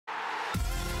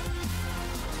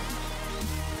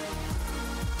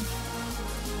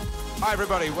Hi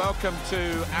everybody, welcome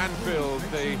to Anfield.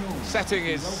 The setting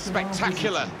is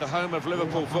spectacular, the home of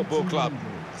Liverpool Football Club.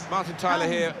 Martin Tyler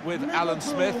here with Alan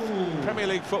Smith. Premier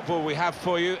League football we have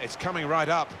for you, it's coming right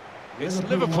up. It's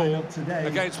Liverpool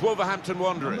against Wolverhampton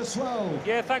Wanderers.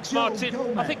 Yeah, thanks Martin.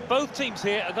 I think both teams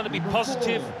here are going to be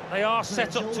positive. They are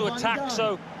set up to attack,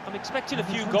 so I'm expecting a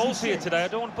few goals here today. I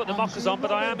don't want to put the mockers on,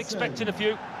 but I am expecting a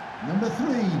few. Number 3,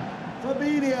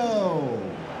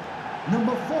 Fabinho.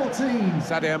 Number 14,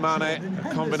 Sadio Mane,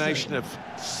 a combination of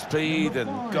speed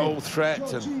and goal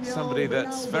threat, and somebody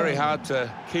that's very hard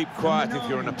to keep quiet if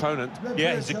you're an opponent.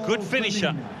 Yeah, he's a good finisher,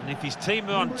 and if his team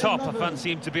are on top, I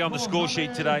fancy him to be on the score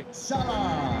sheet today. Salah.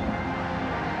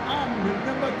 And with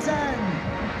number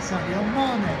 10, Sadio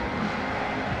Mane.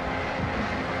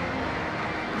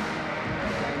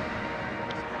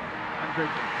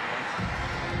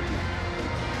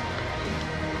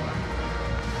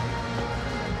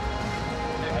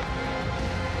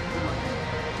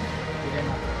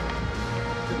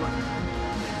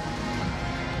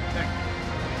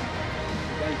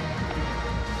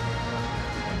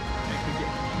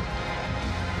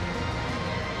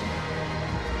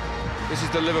 This is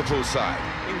the Liverpool side.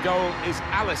 In goal is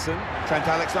Alisson. Trent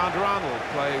Alexander-Arnold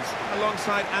plays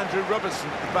alongside Andrew Robertson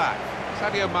at the back.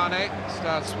 Sadio Mane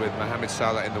starts with Mohamed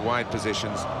Salah in the wide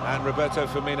positions, and Roberto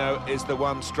Firmino is the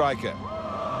one striker.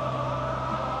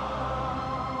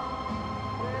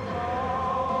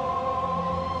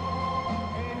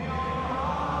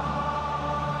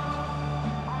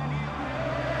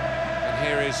 And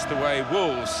here is the way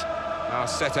Wolves are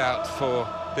set out for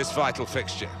this vital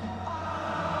fixture.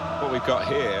 What we've got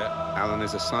here, Alan,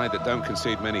 is a side that don't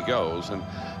concede many goals, and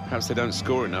perhaps they don't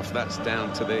score enough. That's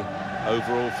down to the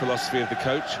overall philosophy of the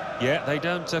coach. Yeah, they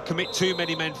don't commit too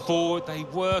many men forward. They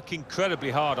work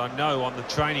incredibly hard, I know, on the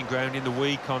training ground in the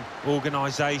week, on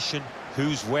organisation,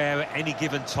 who's where at any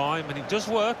given time, and it does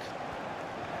work.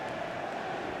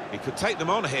 He could take them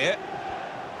on here.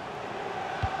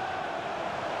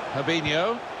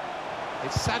 Fabinho.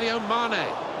 It's Sadio Mane.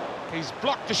 He's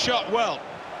blocked the shot well.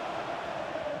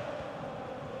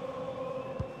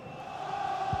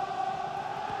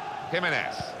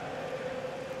 Jimenez.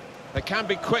 They can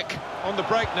be quick on the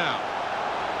break now.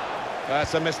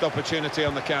 That's a missed opportunity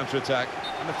on the counter-attack.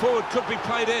 And the forward could be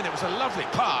played in. It was a lovely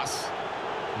pass.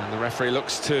 And the referee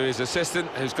looks to his assistant,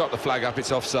 who's got the flag up.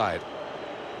 It's offside.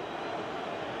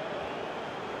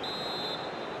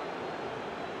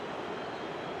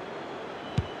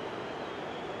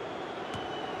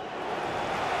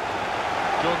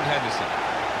 Jordan Henderson.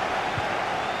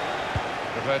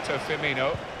 Roberto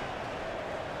Firmino.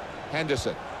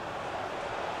 Henderson.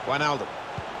 Wijnaldum.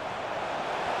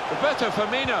 Roberto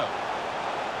Firmino.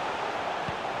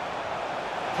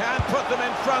 Can put them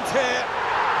in front here.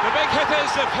 The big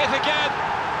hitters have hit again.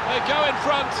 They go in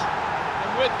front.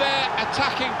 And with their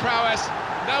attacking prowess,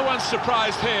 no one's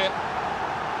surprised here.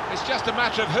 It's just a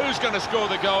matter of who's going to score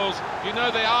the goals. You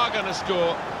know they are going to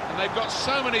score. And they've got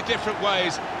so many different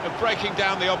ways of breaking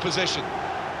down the opposition.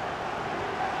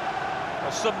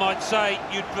 Some might say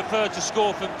you'd prefer to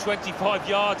score from 25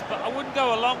 yards, but I wouldn't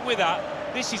go along with that.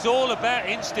 This is all about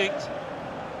instinct.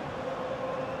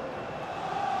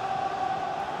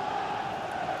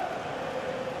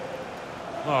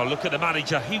 Oh, look at the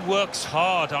manager. He works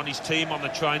hard on his team on the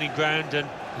training ground, and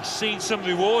he's seen some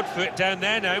reward for it down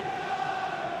there now.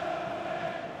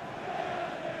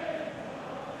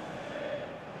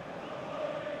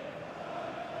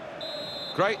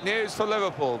 Great news for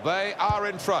Liverpool. They are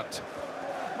in front.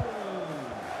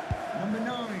 Number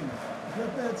 9,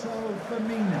 Roberto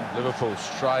Firmino. Liverpool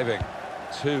striving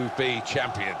to be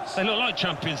champions. They look like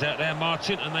champions out there,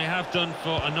 Martin, and they have done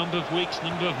for a number of weeks,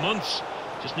 number of months.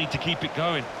 Just need to keep it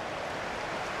going.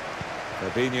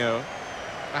 Fabinho.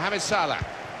 Mohamed Salah.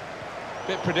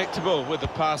 Bit predictable with the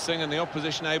passing, and the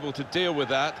opposition able to deal with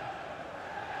that.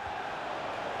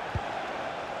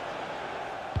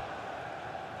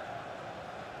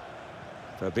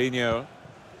 Fabinho.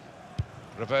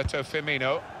 Roberto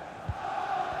Firmino.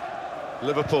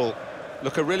 Liverpool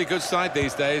look a really good side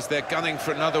these days. They're gunning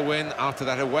for another win after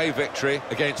that away victory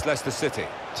against Leicester City.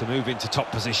 To move into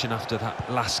top position after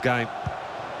that last game.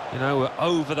 You know, we're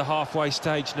over the halfway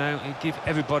stage now. It gives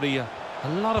everybody a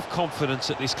lot of confidence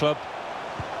at this club.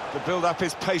 The build-up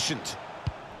is patient.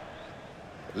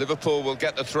 Liverpool will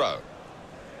get the throw.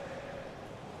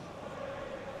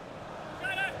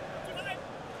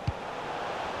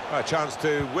 A chance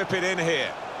to whip it in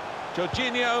here.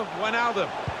 Jorginho Wijnaldum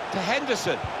to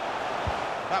Henderson.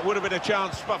 That would have been a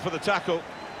chance, but for the tackle.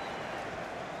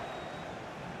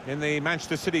 In the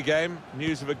Manchester City game,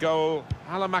 news of a goal.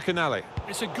 Alan McInally.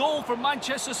 It's a goal for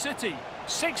Manchester City.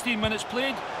 16 minutes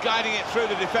played. Guiding it through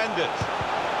the defenders.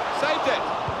 Saved it.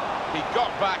 He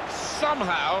got back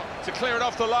somehow to clear it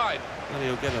off the line. Well,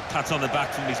 he'll get a pat on the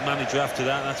back from his manager after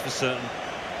that, that's for certain.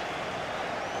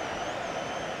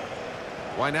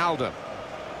 Wijnaldum.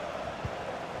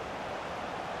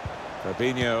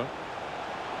 Fabinho.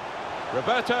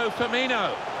 Roberto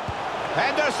Firmino.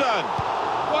 Henderson.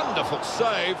 Wonderful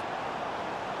save.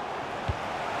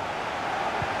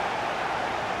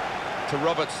 To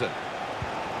Robertson.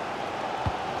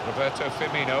 Roberto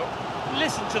Firmino.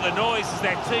 Listen to the noise as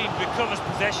their team recovers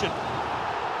possession.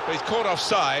 But he's caught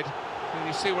offside. And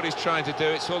you see what he's trying to do.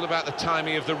 It's all about the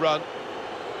timing of the run.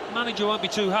 Manager won't be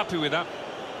too happy with that.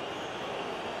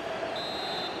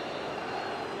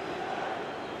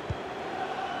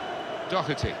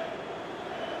 Doherty.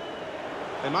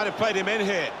 They might have played him in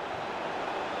here.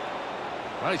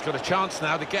 Well, he's got a chance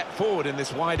now to get forward in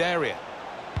this wide area.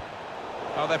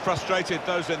 Oh, they're frustrated,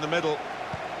 those in the middle.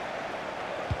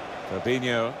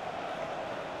 Fabinho.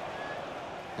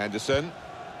 Henderson.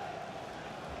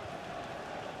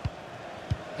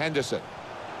 Henderson.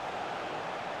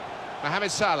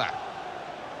 Mohamed Salah.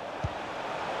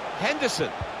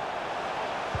 Henderson.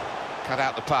 Cut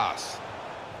out the pass.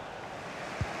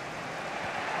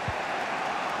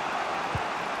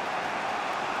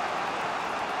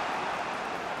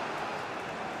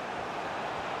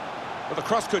 Well, the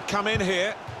cross could come in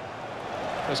here.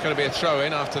 There's going to be a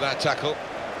throw-in after that tackle.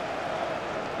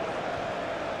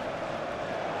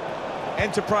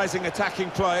 Enterprising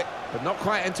attacking play, but not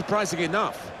quite enterprising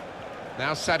enough.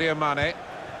 Now Sadio Mane.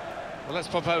 Well, let's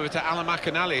pop over to Alan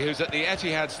McInally, who's at the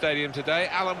Etihad Stadium today.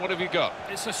 Alan, what have you got?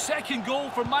 It's a second goal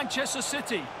for Manchester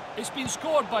City. It's been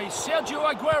scored by Sergio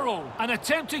Aguero. An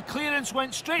attempted clearance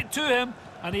went straight to him,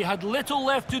 and he had little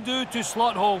left to do to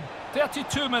slot home.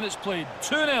 32 minutes played,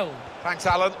 2-0. Thanks,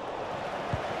 Alan.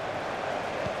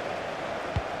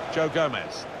 Joe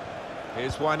Gomez.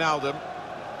 Here's Wijnaldum.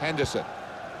 Henderson.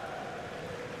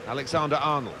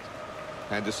 Alexander-Arnold.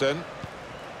 Henderson.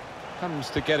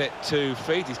 Comes to get it to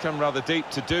feet. He's come rather deep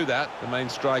to do that, the main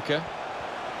striker.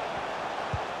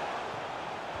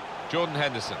 Jordan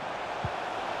Henderson.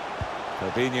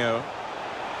 Fabinho.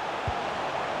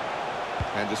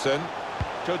 Henderson.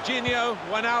 Jorginho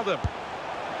Wijnaldum.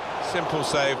 Simple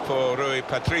save for Rui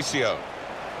Patricio.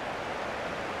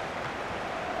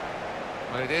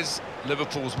 Well, it is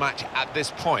Liverpool's match at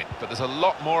this point, but there's a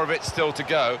lot more of it still to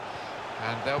go,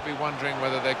 and they'll be wondering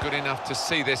whether they're good enough to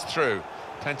see this through.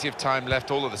 Plenty of time left,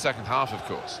 all of the second half, of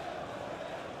course.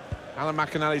 Alan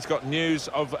McInally's got news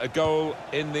of a goal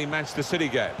in the Manchester City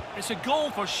game. It's a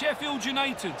goal for Sheffield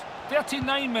United.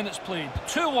 39 minutes played,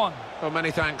 2-1. Well,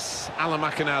 many thanks, Alan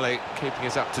McInally, keeping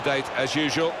us up to date as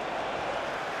usual.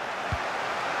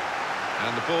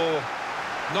 And the ball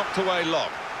knocked away long.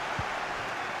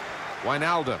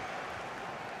 Wijnaldum.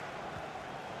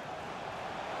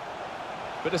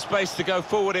 Bit of space to go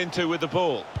forward into with the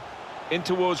ball. In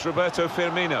towards Roberto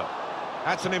Firmino.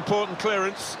 That's an important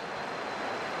clearance.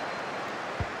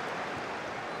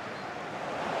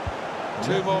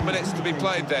 2 more minutes to be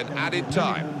played then, added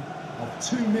time. Of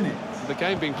 2 minutes. The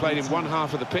game being played in one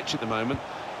half of the pitch at the moment.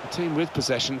 The team with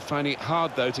possession finding it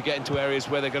hard, though, to get into areas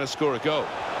where they're going to score a goal.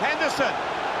 Henderson!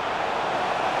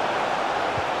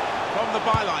 From the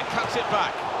byline, cuts it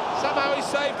back. Somehow he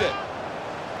saved it.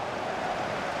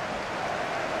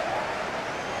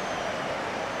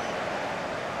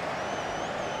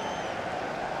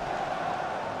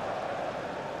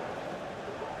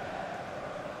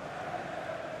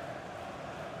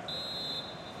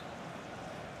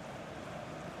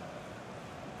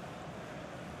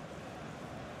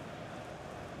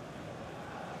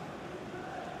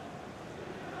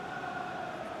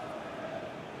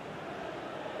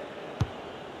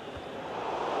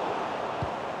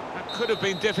 Could have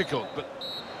been difficult,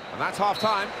 and that's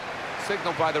half-time.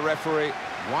 Signalled by the referee,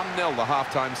 1-0 the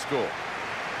half-time score.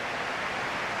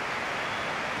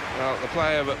 Well, the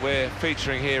player that we're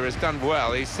featuring here has done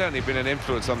well. He's certainly been an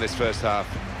influence on this first half.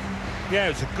 Yeah, it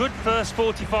was a good first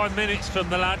 45 minutes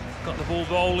from the lad. Got the ball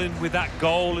rolling with that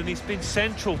goal, and he's been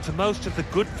central to most of the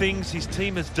good things his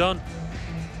team has done.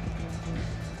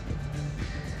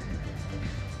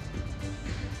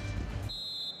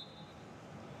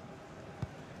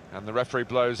 And the referee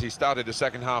blows. He started the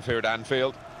second half here at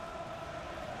Anfield.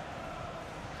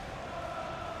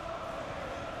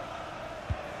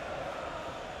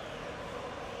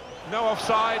 No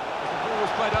offside. The ball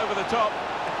was played over the top.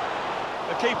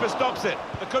 The keeper stops it.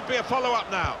 There could be a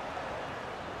follow-up now.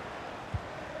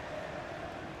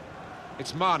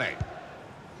 It's Mane.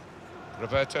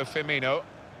 Roberto Firmino.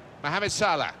 Mohamed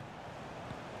Salah.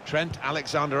 Trent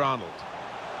Alexander-Arnold.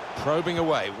 Probing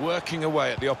away, working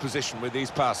away at the opposition with these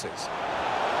passes.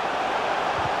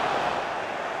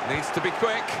 Needs to be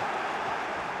quick.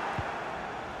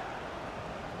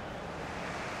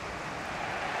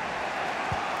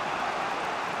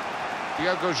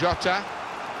 Diogo Jota.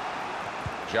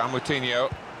 João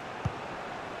Moutinho.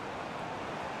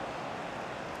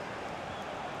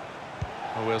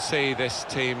 Well, we'll see this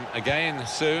team again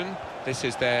soon. This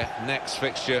is their next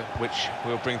fixture, which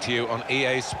we'll bring to you on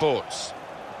EA Sports.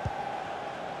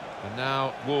 And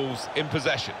now Wolves in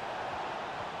possession.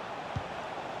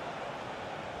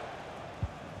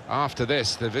 After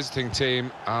this, the visiting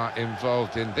team are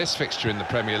involved in this fixture in the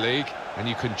Premier League, and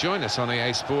you can join us on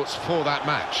EA Sports for that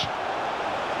match.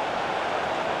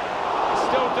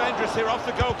 Still dangerous here off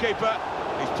the goalkeeper.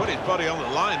 He's put his body on the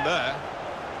line there.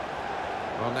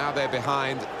 Well, now they're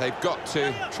behind. They've got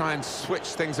to try and switch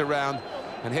things around.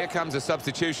 And here comes a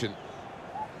substitution.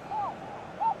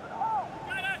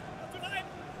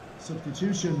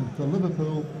 Substitution for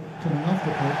Liverpool coming off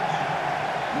the pitch.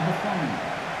 Number 5,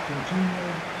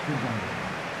 Jorginho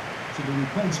to be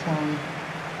replaced by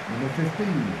number 15,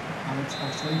 Alex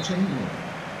Oxlade-Chamberlain.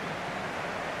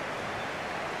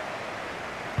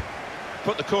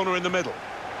 Put the corner in the middle.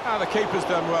 Ah, the keeper's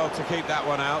done well to keep that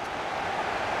one out.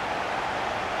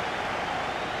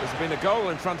 There's been a goal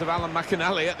in front of Alan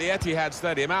McInally at the Etihad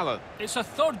Stadium. Alan. It's a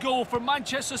third goal for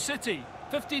Manchester City.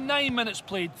 59 minutes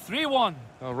played, 3-1.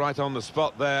 Well, right on the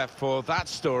spot there for that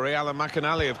story, Alan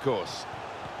McInally, of course.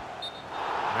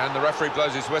 And the referee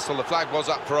blows his whistle. The flag was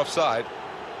up for offside.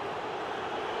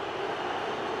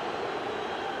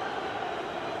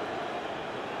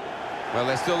 Well,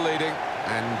 they're still leading,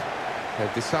 and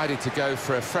they've decided to go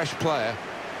for a fresh player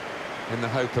in the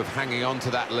hope of hanging on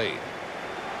to that lead.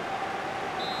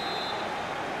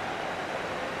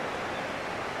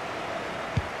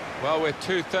 Well, we're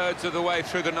two-thirds of the way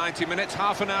through the 90 minutes,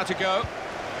 half an hour to go.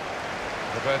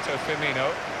 Roberto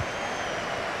Firmino.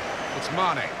 It's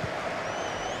Mane.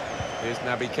 Here's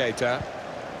Naby Keita.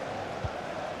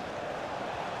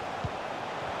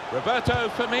 Roberto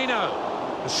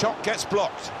Firmino. The shot gets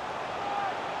blocked.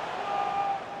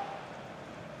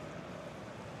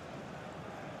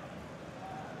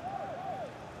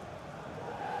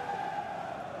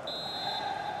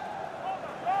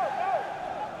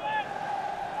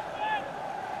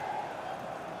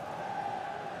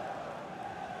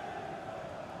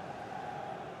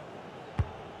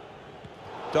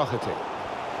 Doherty.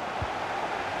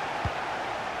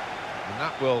 And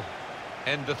that will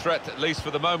end the threat, at least for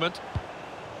the moment.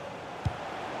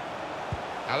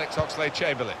 Alex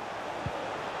Oxlade-Chamberlain.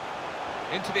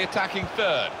 Into the attacking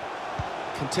third.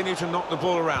 Continue to knock the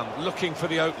ball around, looking for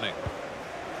the opening.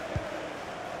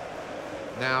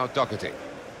 Now Doherty.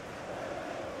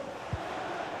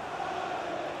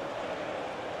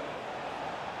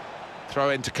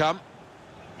 Throw in to come.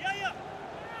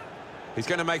 He's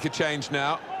going to make a change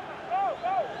now.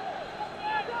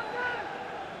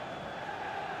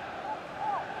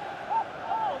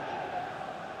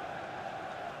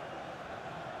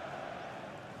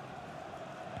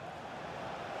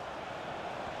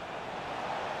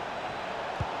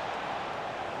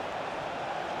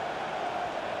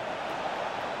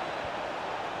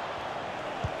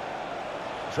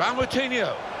 João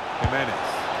Moutinho.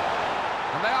 Jimenez.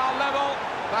 And they are level.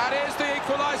 That is the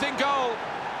equalising goal.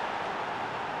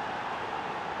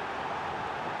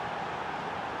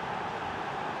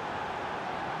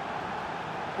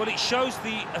 Well, it shows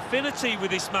the affinity with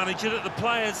this manager that the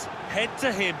players head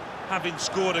to him having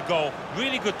scored a goal.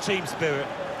 Really good team spirit.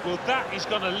 Well, that is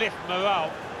going to lift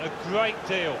morale a great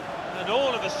deal. And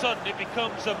all of a sudden it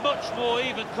becomes a much more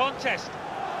even contest.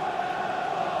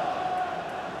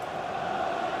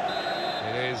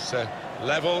 It is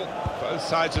level. Both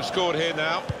sides have scored here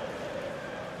now.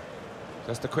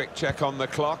 Just a quick check on the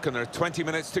clock, and there are 20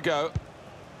 minutes to go.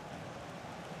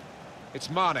 It's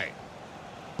Mane.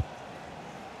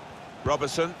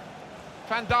 Robertson.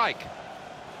 Van Dijk.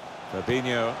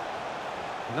 Fabinho.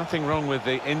 Nothing wrong with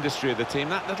the industry of the team.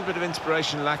 That little bit of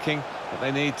inspiration lacking, but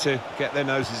they need to get their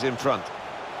noses in front.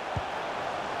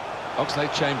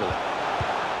 Oxlade-Chamberlain.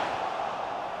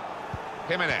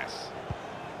 Jimenez.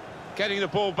 Getting the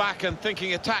ball back and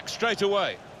thinking attack straight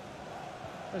away.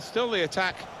 And still the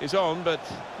attack is on, but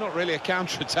not really a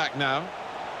counter-attack now.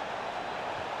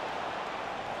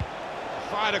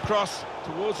 Fired across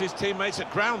towards his teammates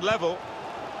at ground level.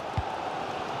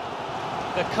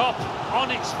 The Cop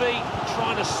on its feet,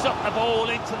 trying to suck the ball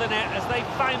into the net as they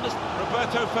famous...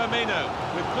 Roberto Firmino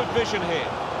with good vision here.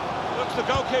 Looks the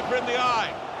goalkeeper in the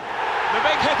eye. The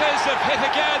big hitters have hit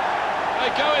again. They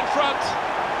go in front.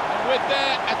 And And with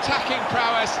their attacking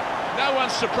prowess, no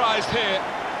one's surprised here.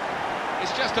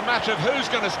 It's just a matter of who's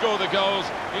going to score the goals.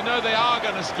 You know they are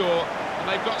going to score, and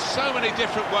they've got so many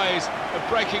different ways of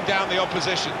breaking down the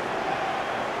opposition.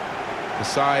 The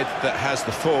side that has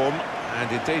the form,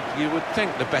 and indeed you would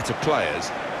think the better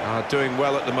players, are doing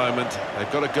well at the moment.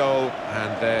 They've got a goal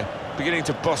and they're beginning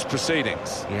to boss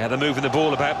proceedings. Yeah, they're moving the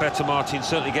ball about better, Martin,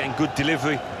 certainly getting good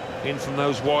delivery in from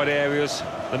those wide areas.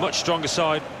 They're much stronger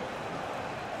side.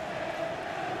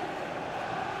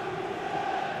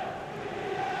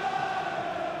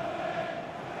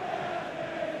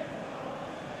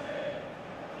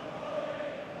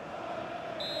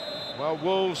 Well,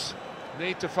 Wolves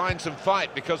need to find some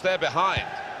fight because they're behind.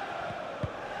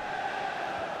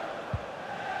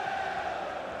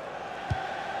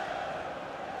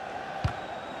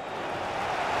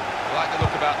 I like the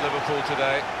look about Liverpool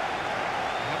today.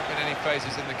 There haven't been any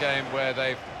phases in the game where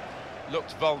they've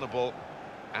looked vulnerable,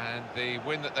 and the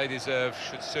win that they deserve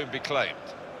should soon be claimed.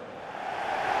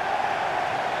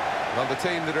 Well, the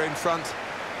team that are in front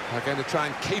are going to try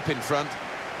and keep in front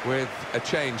with a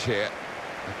change here.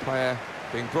 A player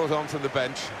being brought on from the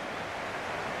bench.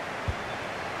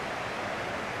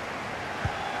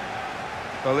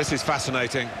 Well, this is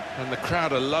fascinating, and the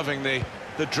crowd are loving the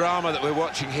drama that we're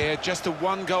watching here. Just a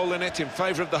one goal in it in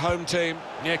favour of the home team.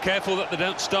 Yeah, careful that they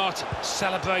don't start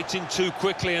celebrating too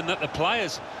quickly and that the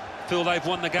players feel they've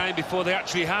won the game before they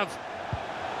actually have.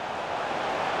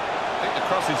 I think the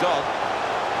cross is on.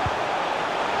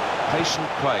 Patient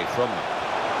play from them.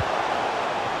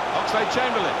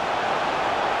 Oxlade-Chamberlain.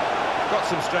 Got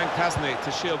some strength, hasn't he,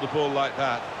 to shield the ball like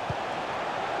that.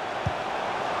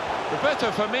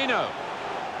 Roberto Firmino.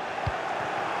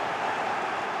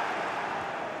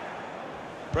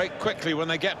 Break quickly when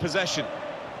they get possession.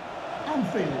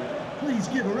 Anfield, please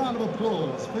give a round of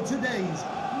applause for today's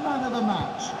man of the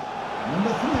match.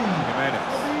 Number 3, Firmino.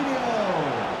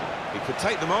 He could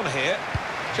take them on here.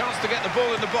 Chance to get the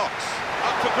ball in the box.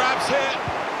 Up for grabs here.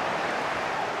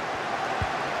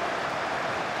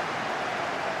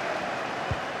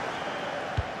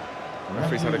 The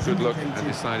referee's had a good look and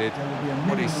decided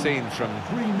what he's seen from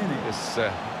this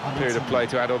period of play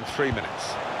to add on 3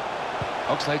 minutes.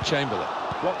 Oxlade-Chamberlain.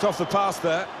 Blocked off the pass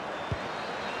there.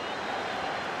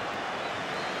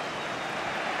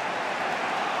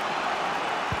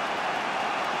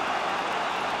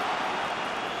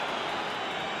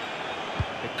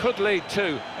 It could lead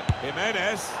to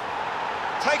Jimenez.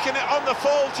 Taking it on the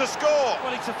fall to score.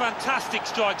 Well, it's a fantastic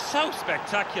strike, so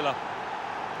spectacular.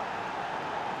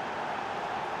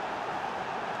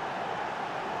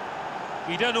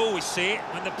 You don't always see it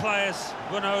when the players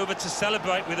run over to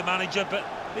celebrate with the manager, but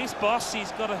this boss,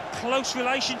 he's got a close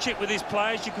relationship with his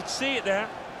players. You could see it there.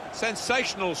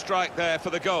 Sensational strike there for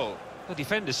the goal. The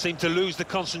defenders seemed to lose the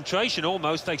concentration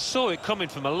almost. They saw it coming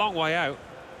from a long way out.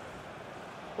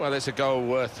 Well, it's a goal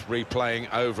worth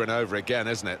replaying over and over again,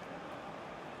 isn't it?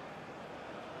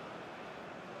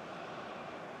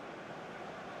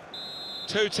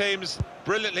 Two teams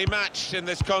brilliantly matched in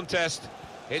this contest.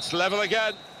 It's level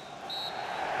again.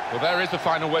 Well, there is the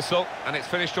final whistle, and it's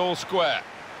finished all square.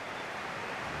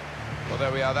 Well,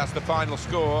 there we are, that's the final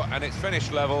score, and it's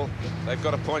finished level. They've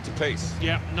got a point apiece.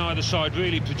 Yeah, neither side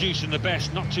really producing the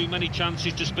best. Not too many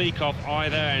chances to speak of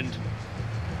either end.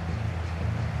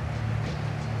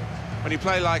 When you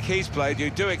play like he's played, you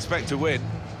do expect to win.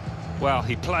 Well,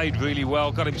 he played really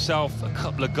well, got himself a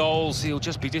couple of goals. He'll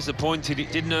just be disappointed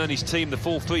it didn't earn his team the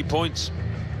full 3 points.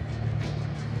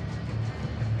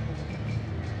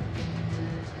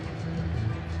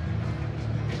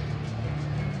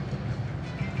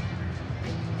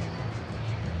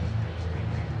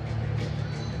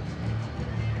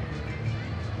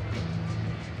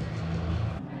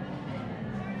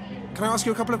 Can I ask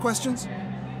you a couple of questions?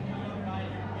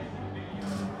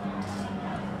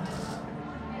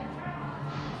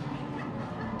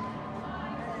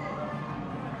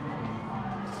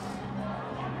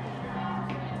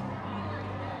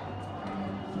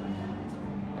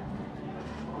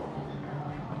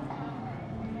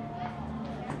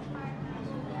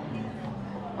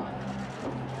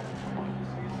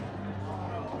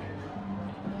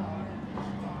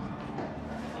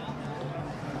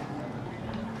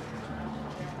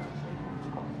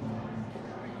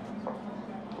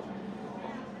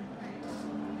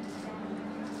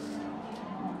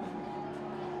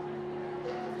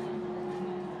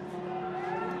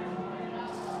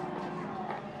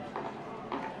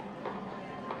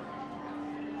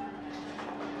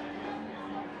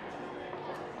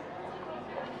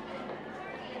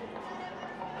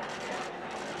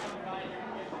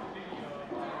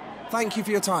 Thank you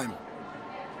for your time.